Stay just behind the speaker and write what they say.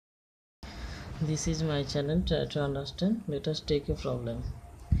This is my channel. Try to understand. Let us take a problem.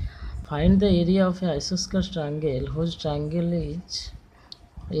 Find the area of a isosceles triangle whose area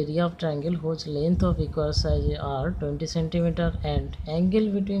of triangle whose length of equal size are 20 centimeter and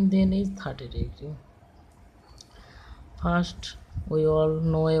angle between them is 30 degree. First, we all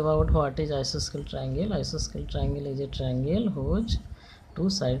know about what is isosceles triangle. Isosceles triangle is a triangle whose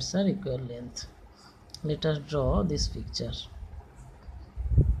two sides are equal length. Let us draw this picture.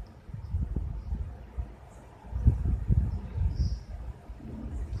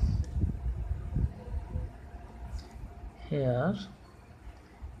 Here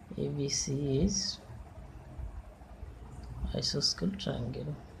ABC is isosceles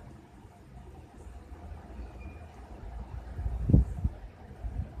triangle.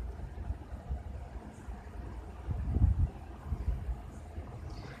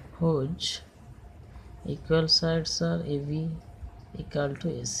 Whose equal sides are AB equal to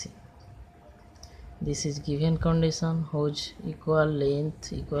AC. This is given condition whose equal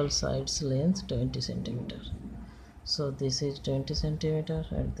length equal sides length 20 centimeter. So this is 20 centimeter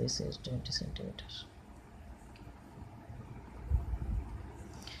and this is 20 centimeter.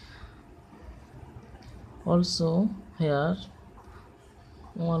 Also here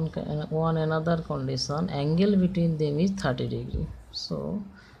one another condition, angle between them is 30 degree. So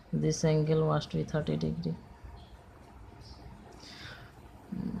this angle must be 30 degree.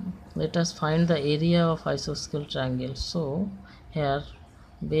 Let us find the area of isosceles triangle. So here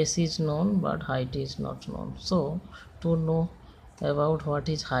base is known but height is not known. So to know about what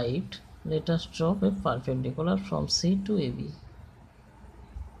is height, let us draw a perpendicular from C to AB.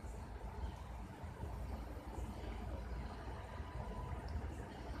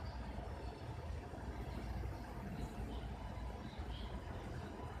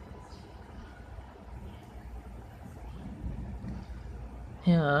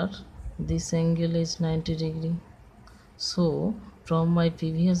 Here this angle is 90 degree. So from my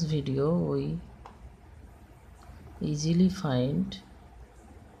previous video we easily find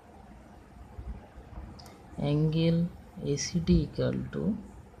angle ACD equal to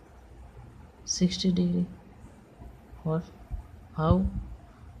 60 degree. What? How?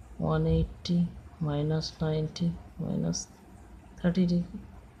 180 minus 90 minus 30 degree.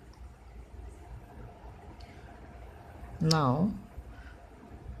 Now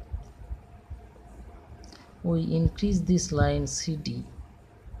we increase this line CD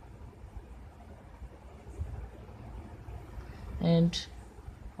and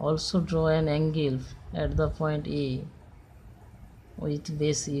also draw an angle at the point A with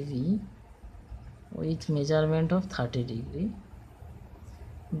base EV with measurement of 30 degree.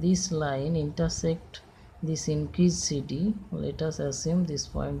 This line intersect this increased CD. Let us assume this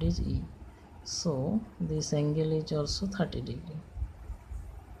point is E. So this angle is also 30 degree.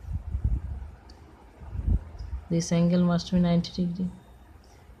 This angle must be 90 degree.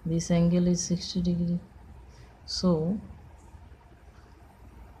 This angle is 60 degree. So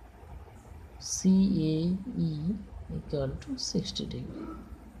CAE equal to 60 degree.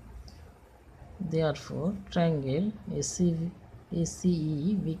 Therefore triangle ACE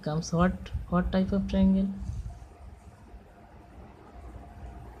becomes what type of triangle?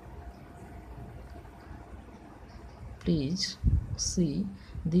 Please see,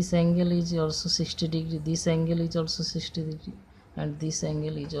 this angle is also 60 degree, this angle is also 60 degree, and this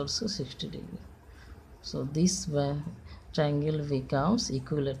angle is also 60 degree. So this triangle becomes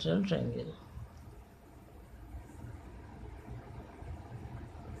equilateral triangle.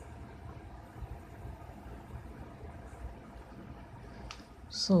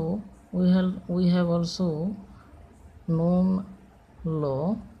 So we have also known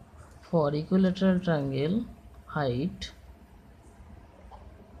law for equilateral triangle. Height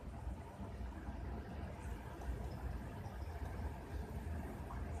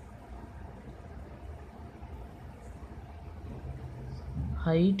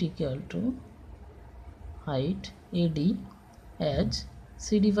equal to height AD as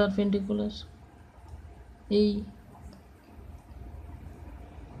CD perpendicular A.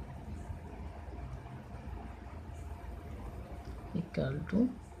 Equal to,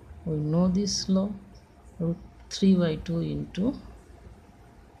 we know this law, root 3 by 2 into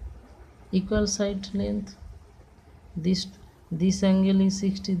equal side length. This angle is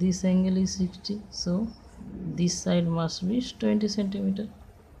 60, this angle is 60, so this side must be 20 centimeter.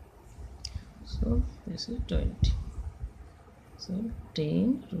 So this is 20. So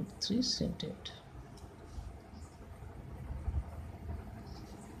 10 root 3 centimeter.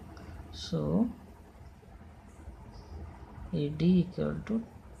 So AD equal to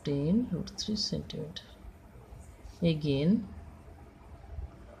 10 root 3 centimeter. Again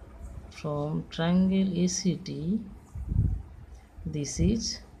from triangle ACT, this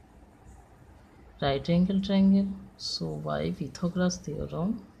is right angle triangle. So by Pythagoras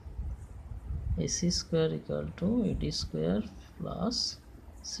theorem, AC square equal to AD square plus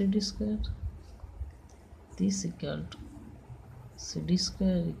CD square. This equal to CD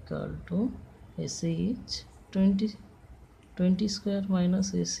square equal to AC is 20 square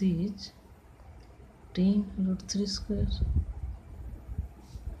minus AC is 10 root 3 square.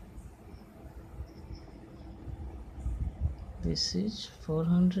 This is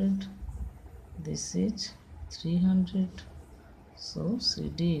 400. This is 300. So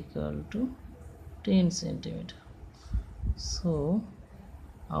CD equal to 10 centimeter. So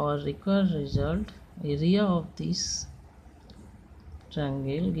our required result, area of this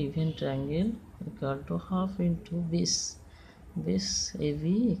triangle, given triangle, equal to half into base AB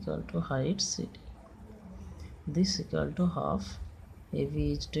equal to height CD. This equal to half.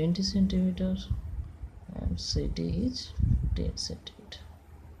 AB is 20 centimeter and CD is 10 centimeter.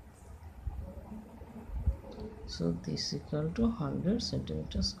 So this equal to 100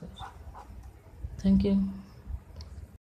 centimeter square. Thank you.